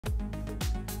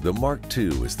The Mark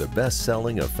II is the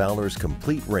best-selling of Fowler's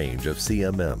complete range of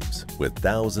CMMs, with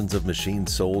thousands of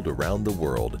machines sold around the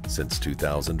world since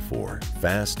 2004.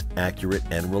 Fast, accurate,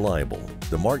 and reliable,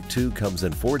 the Mark II comes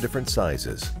in 4 different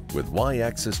sizes, with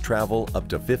Y-axis travel up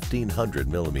to 1,500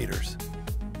 millimeters.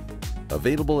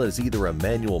 Available as either a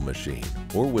manual machine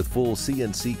or with full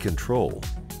CNC control,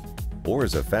 or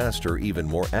as a faster, even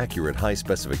more accurate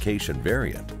high-specification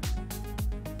variant.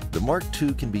 The Mark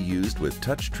II can be used with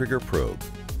touch trigger probe,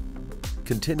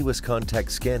 continuous contact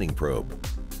scanning probe,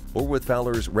 or with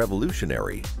Fowler's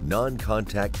revolutionary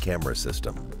non-contact camera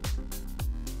system.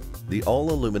 The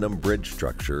all-aluminum bridge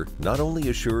structure not only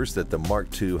assures that the Mark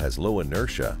II has low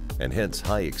inertia and hence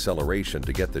high acceleration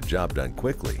to get the job done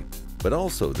quickly, but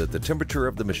also that the temperature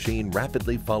of the machine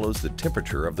rapidly follows the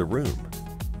temperature of the room.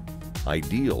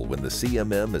 Ideal when the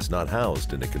CMM is not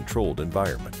housed in a controlled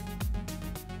environment.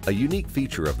 A unique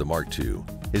feature of the Mark II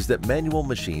is that manual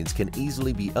machines can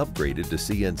easily be upgraded to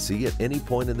CNC at any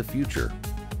point in the future,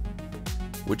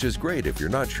 which is great if you're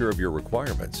not sure of your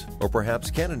requirements or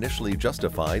perhaps can't initially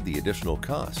justify the additional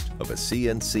cost of a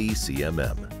CNC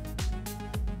CMM.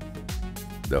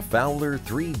 The Fowler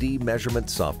 3D measurement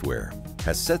software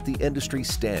has set the industry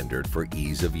standard for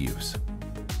ease of use.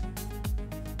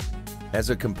 As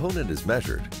a component is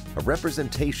measured, a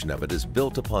representation of it is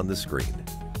built upon the screen.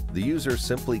 The user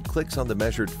simply clicks on the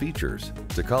measured features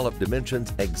to call up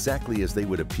dimensions exactly as they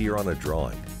would appear on a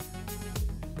drawing.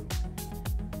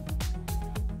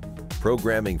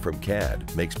 Programming from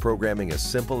CAD makes programming as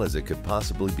simple as it could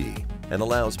possibly be and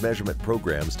allows measurement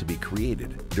programs to be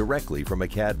created directly from a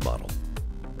CAD model.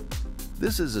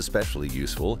 This is especially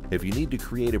useful if you need to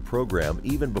create a program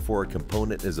even before a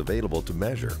component is available to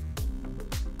measure,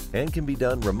 and can be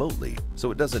done remotely so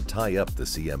it doesn't tie up the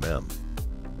CMM.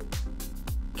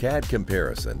 CAD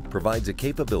comparison provides a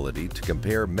capability to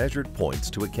compare measured points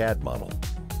to a CAD model.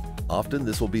 Often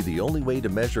this will be the only way to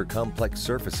measure complex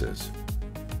surfaces,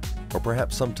 or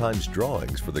perhaps sometimes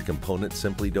drawings for the component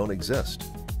simply don't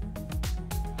exist.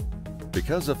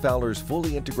 Because of Fowler's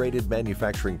fully integrated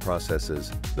manufacturing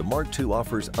processes, the Mark II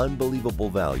offers unbelievable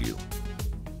value.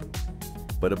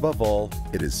 But above all,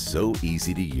 it is so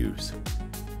easy to use.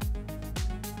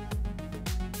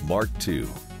 Mark II,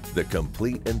 the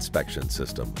complete inspection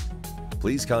system.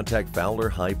 Please contact Fowler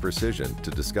High Precision to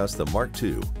discuss the Mark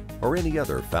II or any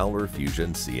other Fowler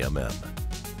Fusion CMM.